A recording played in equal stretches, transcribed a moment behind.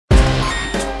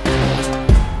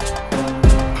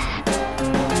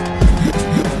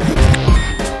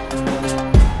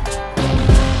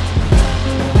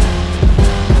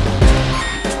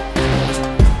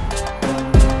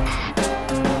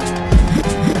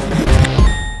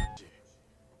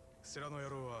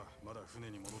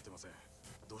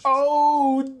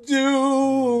Oh,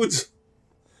 dude!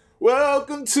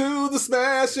 Welcome to the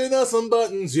smashing of some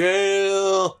buttons,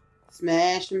 yeah!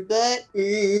 Smashing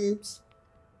buttons.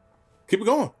 Keep it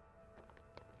going.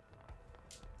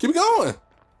 Keep it going.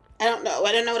 I don't know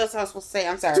what else I was supposed to say.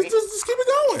 I'm sorry. Just keep it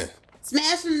going.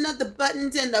 Smashing of the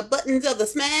buttons and the buttons of the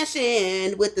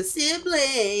smashing with the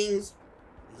siblings.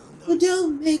 Who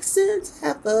don't make sense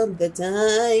half of the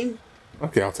time.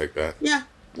 Okay, I'll take that. Yeah,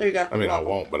 there you go. I mean, I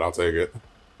won't, but I'll take it.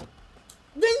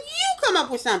 Then you come up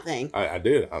with something. I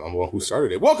did. I'm the one who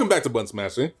started it. Welcome back to Button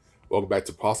Smashing. Welcome back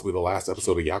to possibly the last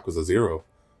episode of Yakuza 0.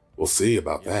 We'll see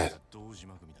about that.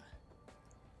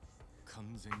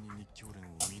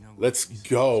 Let's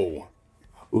go.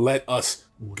 Let us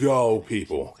go,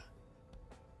 people.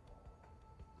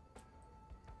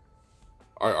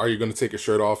 Are you going to take your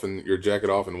shirt off and your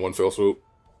jacket off in one fell swoop?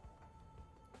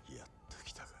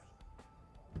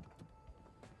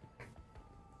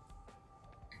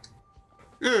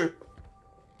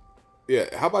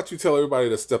 Yeah, how about you tell everybody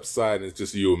to step aside and it's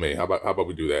just you and me? How about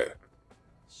we do that?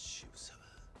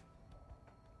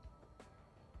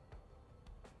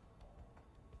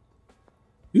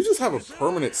 You just have a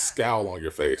permanent scowl on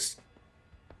your face.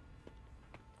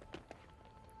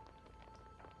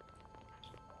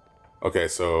 Okay,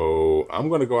 so I'm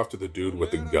gonna go after the dude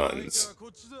with the guns.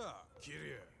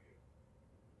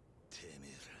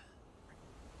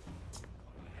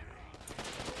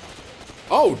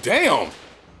 Oh, damn!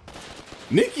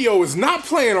 Nikio is not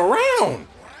playing around!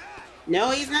 No,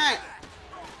 he's not.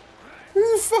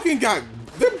 They're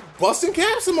busting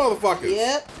caps, some motherfuckers.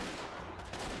 Yep.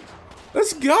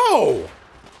 Let's go!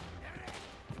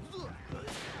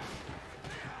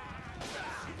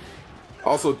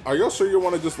 Also, are y'all sure you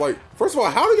want to just like... First of all,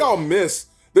 how do y'all miss?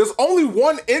 There's only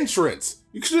one entrance.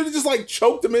 You should have just like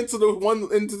choked them into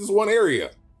this one area.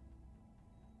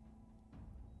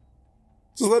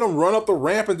 Just let them run up the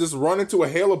ramp and just run into a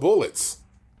hail of bullets.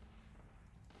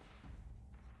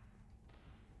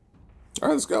 All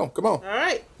right, let's go. Come on. All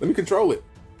right. Let me control it.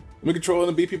 Let me control it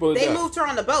and beat people to death. They moved her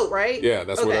on the boat, right? Yeah,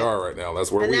 that's where they are right now.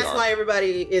 That's where we are. And that's why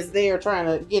everybody is there trying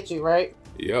to get you, right?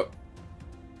 Yep.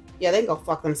 Yeah, they can go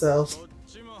fuck themselves.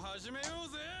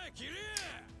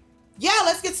 Yeah,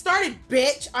 let's get started,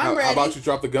 bitch. I'm ready. How about you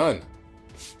drop the gun?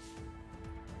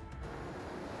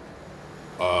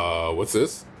 What's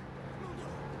this?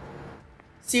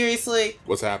 Seriously?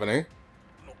 What's happening?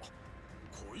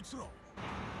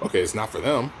 Okay, it's not for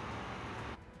them.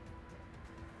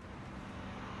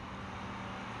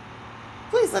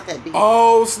 Please let that be.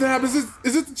 Oh snap! Is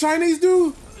it the Chinese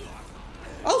dude?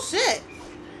 Oh shit!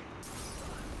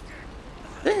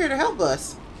 They're here to help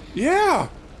us. Yeah.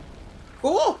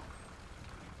 Cool.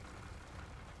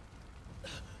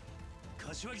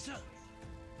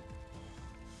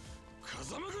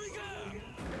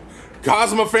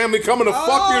 Cosmo family coming to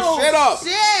fuck your shit up.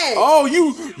 Shit. Oh,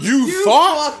 you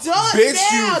thought? Fucked up Bitch,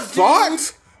 now, you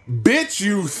thought? Bitch,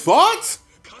 you thought?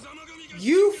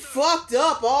 You fucked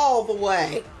up all the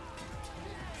way.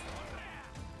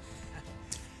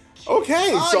 Okay,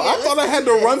 so I thought I had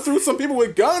to run through some people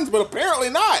with guns, but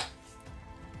apparently not.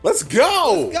 Let's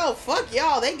go. Let's go. Fuck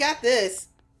y'all. They got this.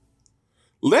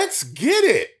 Let's get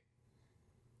it.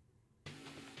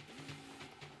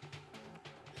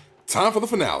 Time for the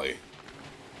finale.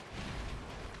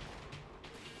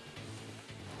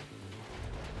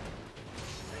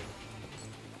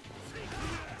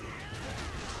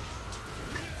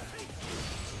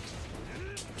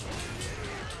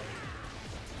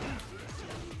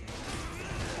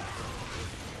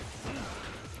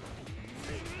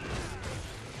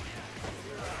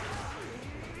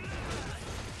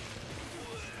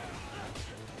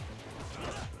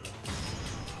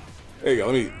 There you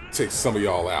go. Let me take some of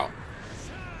y'all out.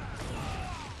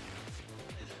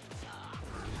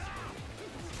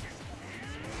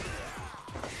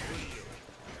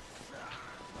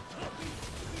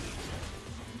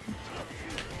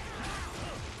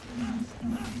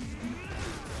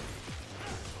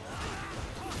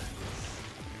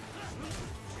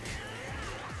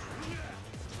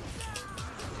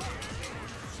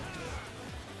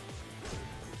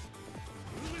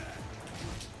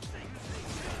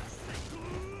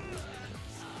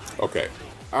 Okay.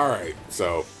 All right.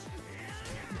 So.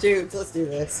 Dudes, let's do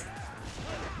this.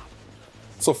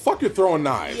 So fuck, you're throwing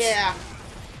knives. Yeah.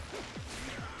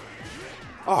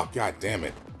 Oh, god damn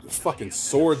it. Just fucking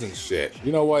swords and shit.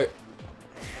 You know what?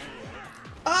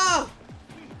 Oh.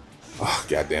 Oh,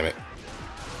 god damn it.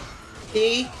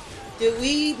 D, do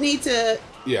we need to...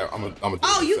 Yeah, I'm a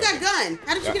Oh, you got a gun.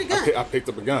 How did you get a gun? I picked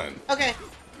up a gun. Okay.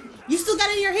 You still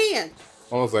got it in your hand.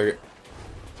 Hold on a second.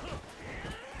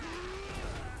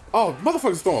 Oh,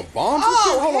 motherfucker's throwing bombs and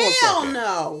shit? Oh, Hold on a hell second.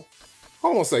 no.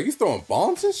 Hold on a second. He's throwing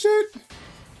bombs and shit?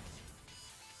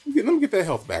 Let me get that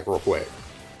health back real quick.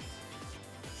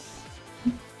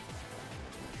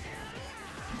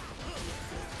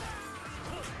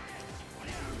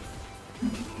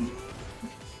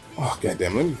 Oh,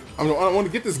 goddamn. I want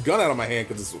to get this gun out of my hand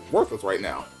because it's worthless right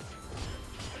now.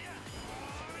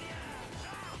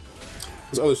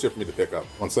 There's other shit for me to pick up.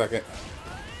 1 second.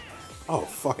 Oh,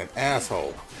 fucking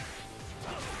asshole.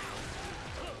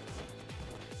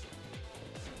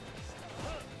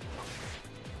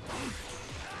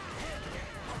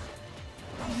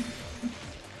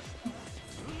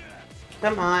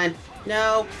 Come on.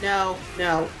 No, no,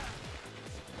 no.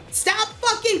 Stop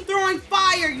fucking throwing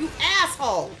fire, you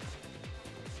asshole!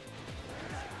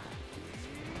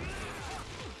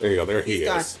 There you go. There he He's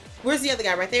gone. is. Where's the other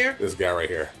guy? Right there? This guy right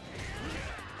here.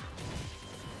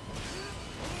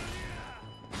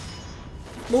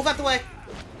 Move out the way.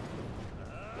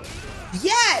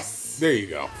 Yes! There you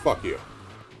go. Fuck you.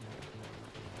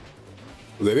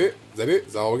 Is that it? Is that it?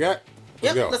 Is that all we got?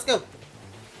 Yep, let's go. I'm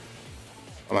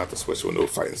gonna have to switch to a new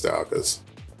fighting style because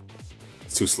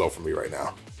it's too slow for me right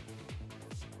now.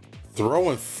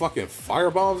 Throwing fucking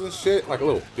firebombs and shit like a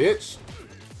little bitch.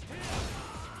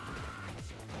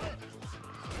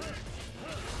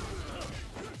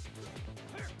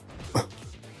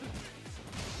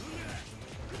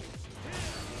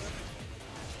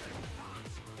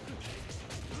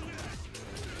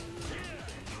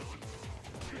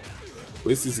 At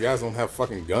least these guys don't have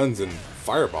fucking guns and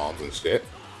firebombs and shit.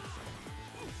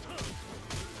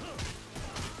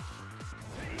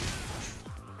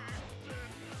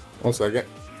 One second.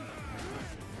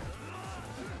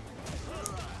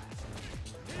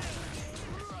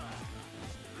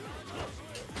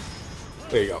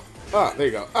 There you go. Ah, there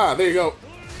you go. Ah, there you go.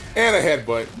 And a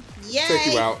headbutt. Yay!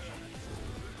 Take you out.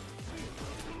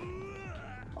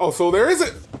 Oh, so there is a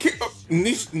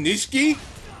Nishiki?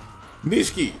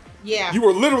 Nishiki. Yeah. You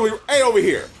were literally right over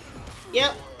here.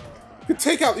 Yep. You could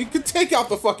take out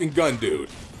the fucking gun, dude.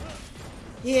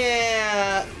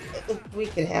 Yeah. We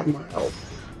could have more help.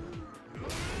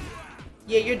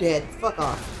 Yeah, you're dead. Fuck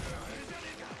off.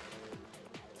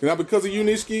 Now because of you,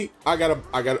 Nishiki, I gotta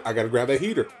grab that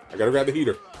heater. I gotta grab the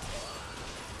heater.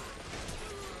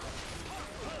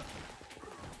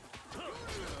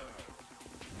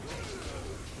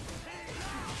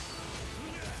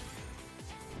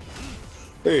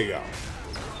 There you go.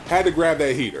 Had to grab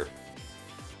that heater.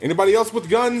 Anybody else with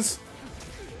guns?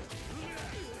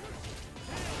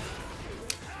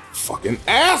 Fucking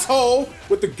asshole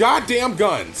with the goddamn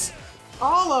guns.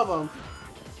 All of them.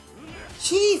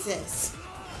 Jesus.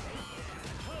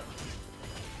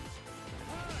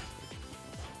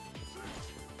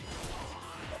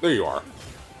 There you are.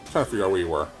 Trying to figure out where you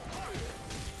were.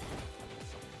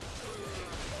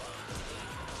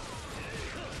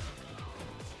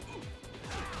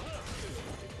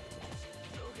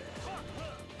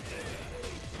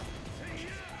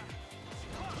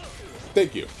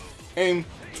 Thank you. Aim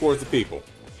towards the people.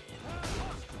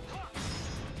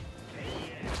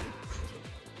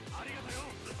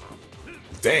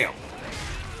 Damn.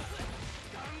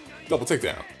 Double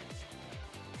takedown.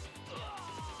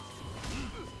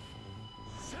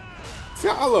 See,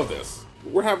 I love this.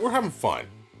 We're having fun.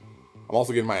 I'm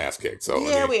also getting my ass kicked, so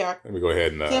Yeah, we are. Let me go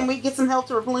ahead and. Can we get some help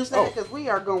to replenish that? Oh. Because we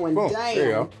are going Boom. down. There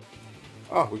you go.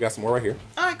 Oh, we got some more right here.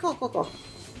 All right, cool, cool, cool.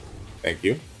 Thank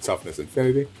you. Toughness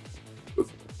Infinity.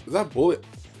 Is that bullet?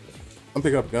 I'm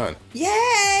picking up a gun.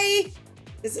 Yay!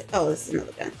 Is it? Oh, this is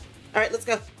another gun. All right, let's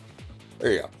go.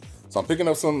 There you go. So I'm picking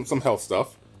up some health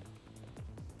stuff.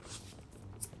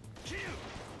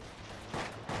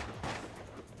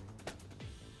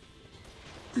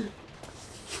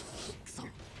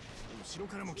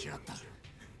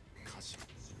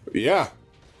 Yeah.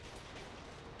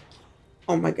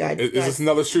 Oh my God. Is this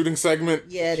another shooting segment?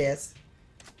 Yeah, it is.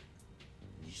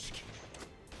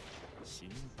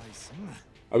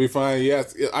 I'll be fine.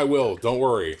 Yes, I will. Don't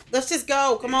worry. Let's just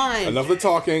go. Come on. Enough of the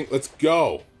talking. Let's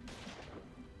go.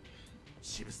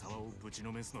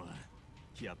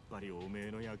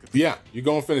 Yeah, you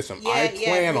go and finish him. I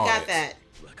plan on it. We got that.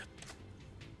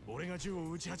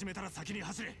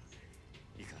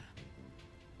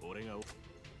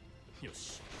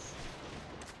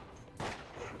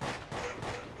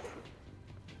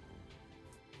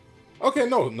 Okay,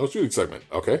 no shooting segment.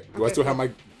 Okay. Do I still have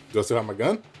my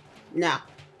gun? No.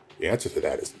 The answer to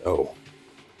that is no.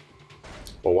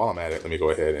 Well, while I'm at it, let me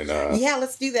go ahead and yeah,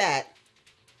 let's do that.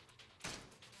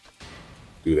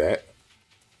 do that.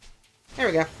 There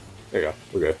we go. There you go.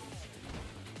 We're good.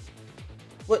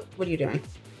 What are you doing?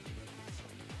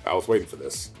 I was waiting for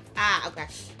this. Ah, okay.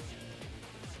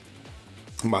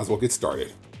 Might as well get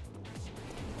started.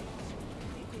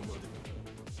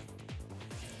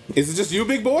 Is it just you,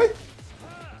 big boy?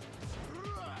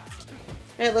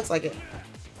 It looks like it.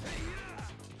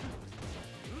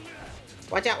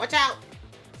 Watch out, watch out.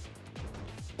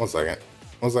 1 second.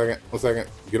 1 second. 1 second.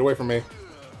 Get away from me.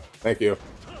 Thank you.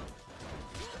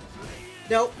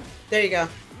 Nope. There you go.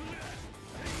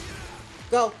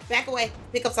 Go. Back away.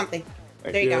 Pick up something.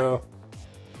 Thank there you go.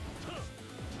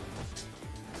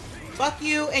 Fuck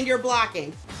you and you're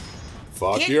blocking.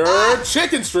 Fuck Get your up.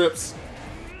 chicken strips.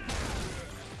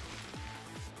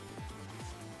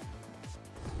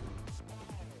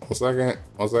 One second.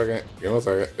 1 second. Give me 1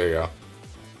 second. There you go.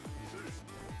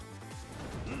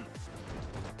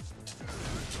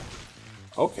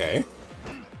 Okay.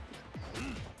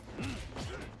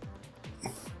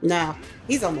 No,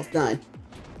 he's almost done.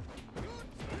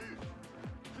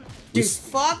 Dude,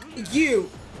 fuck you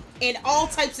and all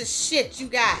types of shit you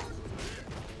got.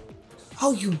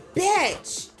 Oh, you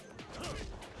bitch.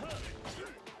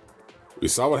 We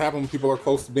saw what happened when people are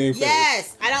close to being finished.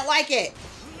 Yes, I don't like it.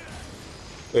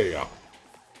 There you go.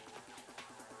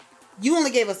 You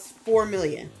only gave us 4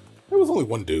 million. There was only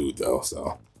one dude, though,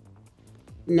 so.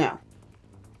 No.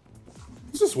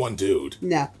 It's just one dude.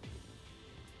 No.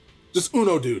 Just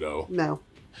uno dudo. No.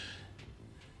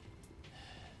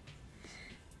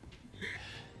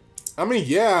 I mean,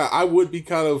 yeah, I would be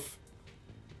kind of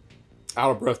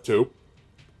out of breath, too.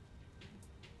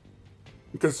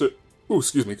 Because,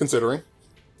 excuse me, considering.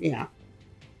 Yeah.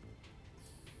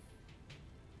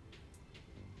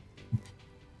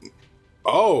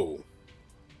 Oh.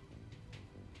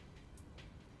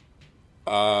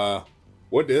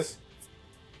 What this?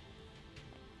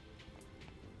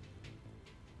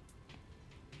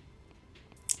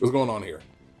 What's going on here?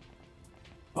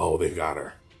 Oh, they got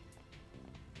her.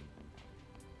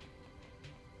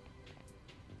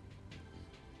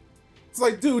 It's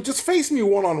like, dude, just face me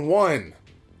one-on-one.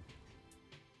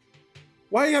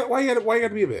 Why you gotta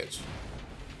be a bitch?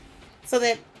 So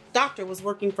that doctor was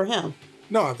working for him.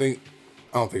 No, I don't think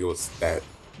it was that.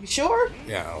 You sure?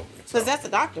 Yeah, I don't think so. Because that's a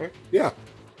doctor. Yeah.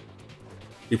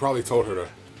 He probably told her to.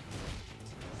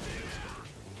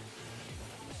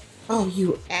 Oh,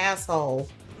 you asshole.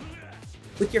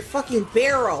 With your fucking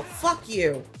barrel. Fuck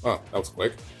you. Oh, that was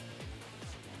quick.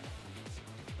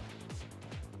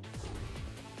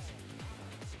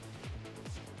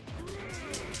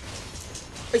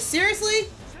 Wait, seriously?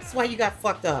 That's why you got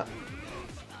fucked up.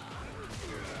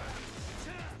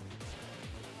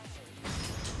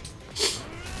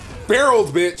 Barreled,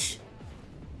 bitch.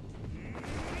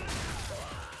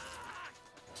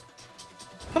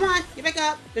 Come on, get back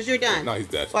up, because you're done. No, he's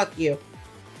dead. Fuck you.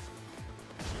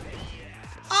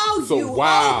 Oh, So, you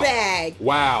wow. bag.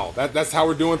 Wow. That's how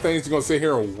we're doing things? You're going to sit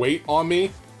here and wait on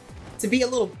me? To be a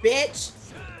little bitch?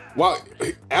 Well,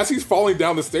 as he's falling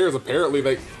down the stairs, apparently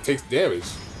that takes damage.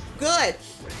 Good.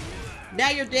 Now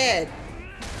you're dead.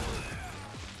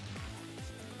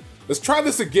 Let's try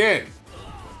this again.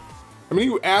 How many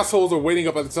of you assholes are waiting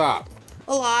up at the top?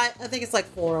 A lot. I think it's like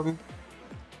 4 of them.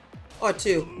 Or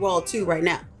 2. Well, 2 right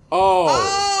now. Oh.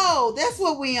 Oh, that's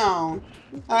what we own.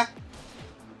 Okay.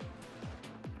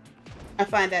 I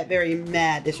find that very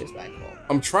mad disrespectful.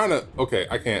 I'm trying to... Okay,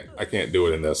 I can't do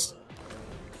it in this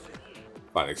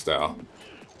fighting style.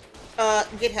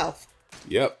 Get health.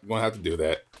 Yep, I'm gonna have to do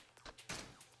that.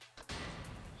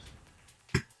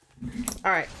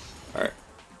 Alright. Alright.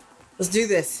 Let's do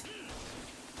this.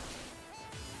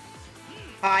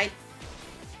 Hide.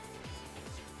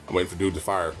 I'm waiting for dude to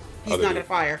fire. He's not gonna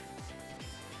fire.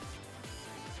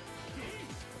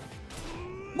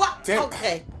 What? Damn.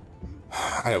 Okay.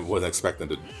 I wasn't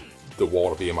expecting the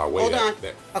wall to be in my way. Hold on.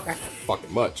 That Okay.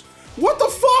 fucking much. What the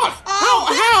fuck? Oh,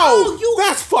 How? oh, you-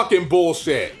 That's fucking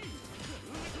bullshit.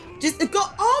 Just go.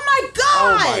 Oh my Oh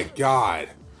god! my god.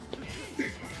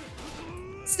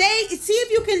 Stay. See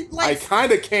if you can I like.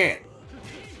 kinda can't.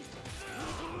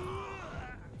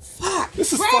 Fuck.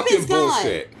 This is Grab fucking his gun.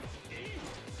 bullshit.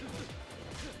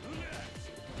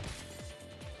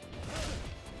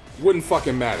 Wouldn't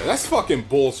fucking matter. That's fucking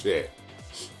bullshit.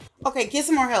 Okay, get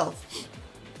some more health.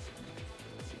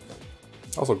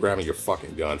 Also grabbing your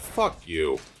fucking gun. Fuck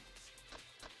you.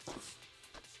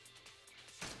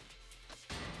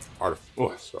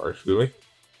 Oh, sorry, excuse me.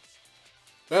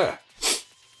 Ah.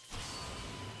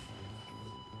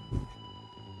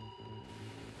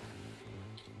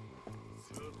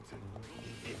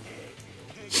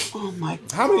 Oh my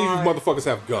god. How many of you motherfuckers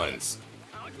have guns?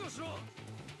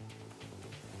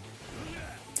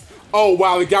 Oh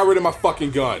wow, they got rid of my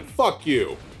fucking gun. Fuck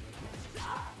you.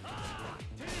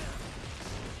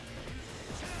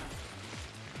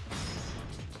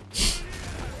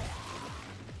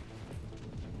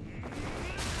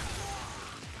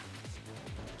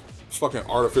 fucking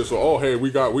artificial. Oh, hey,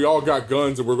 we all got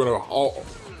guns, and we're gonna all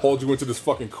hold you into this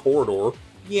fucking corridor.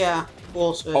 Yeah,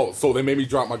 bullshit. Oh, so they made me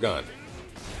drop my gun.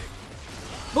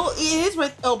 Well, it is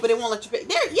right. Oh, but it won't let you pick.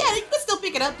 There, yeah, you can still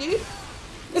pick it up, dude.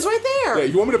 It's right there. Yeah,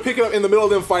 you want me to pick it up in the middle of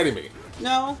them fighting me?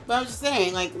 No, but I'm just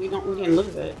saying, like, we can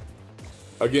lose it.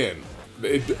 Again,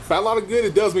 Fat Lot of Good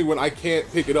it does me when I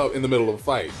can't pick it up in the middle of a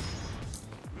fight.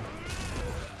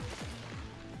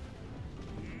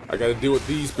 I gotta deal with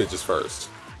these bitches first.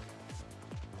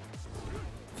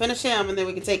 Finish him, and then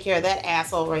we can take care of that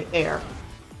asshole right there.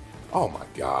 Oh my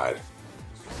god.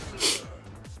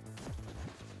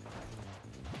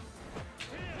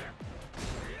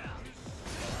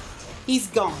 He's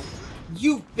gone.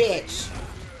 You bitch.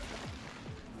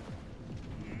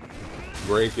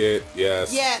 Break it,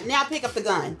 yes. Yeah, now pick up the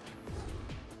gun.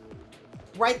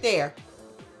 Right there.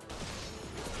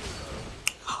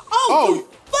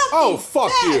 Oh,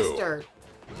 fuck bastard.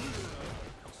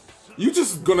 You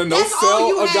just gonna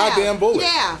no-sell a goddamn bullet.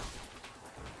 Yeah.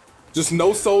 Just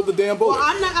no-sell the damn bullet.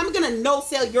 Well, I'm gonna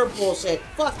no-sell your bullshit.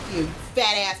 Fuck you,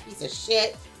 fat-ass piece of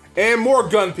shit. And more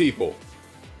gun people.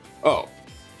 Oh.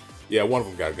 Yeah, one of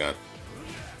them got a gun.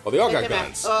 Oh, they all got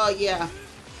guns. Oh, yeah.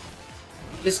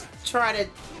 Just try to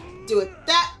do it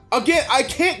that... Again, I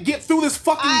can't get through this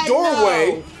fucking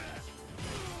doorway.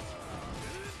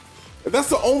 Know. That's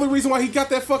the only reason why he got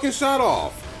that fucking shot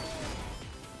off.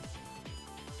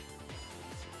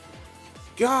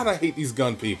 God, I hate these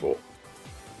gun people.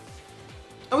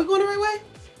 Are we going the right way?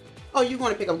 Oh, you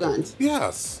want to pick up guns?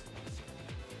 Yes.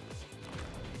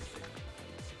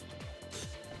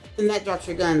 And that drops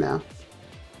your gun, though.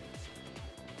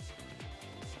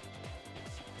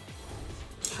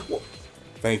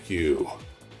 Thank you.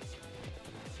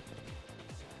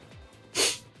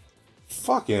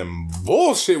 Fucking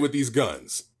bullshit with these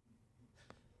guns.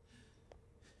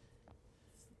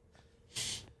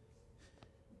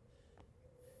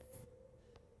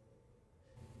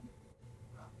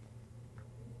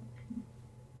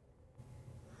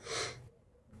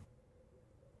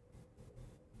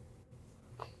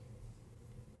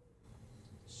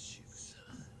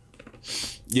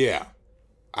 Yeah.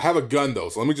 I have a gun, though,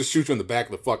 so let me just shoot you in the back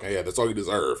of the fucking head. That's all you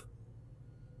deserve.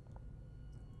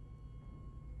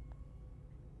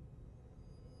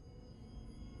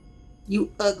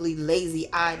 You ugly,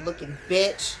 lazy-eyed looking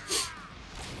bitch.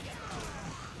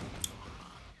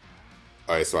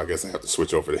 Alright, so I guess I have to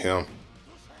switch over to him.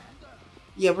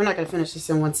 Yeah, we're not going to finish this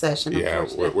in one session. Yeah,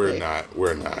 we're not.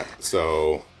 We're not.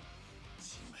 So...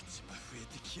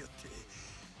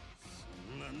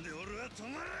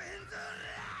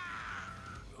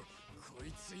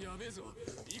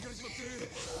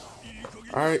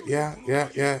 Alright, yeah.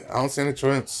 I don't stand a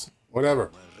chance.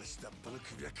 Whatever.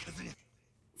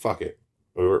 Fuck it.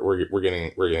 We're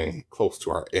getting close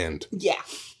to our end. Yeah.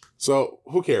 So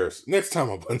who cares? Next time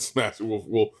on Button Smash,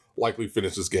 we'll likely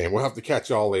finish this game. We'll have to catch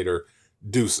y'all later.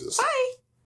 Deuces. Bye.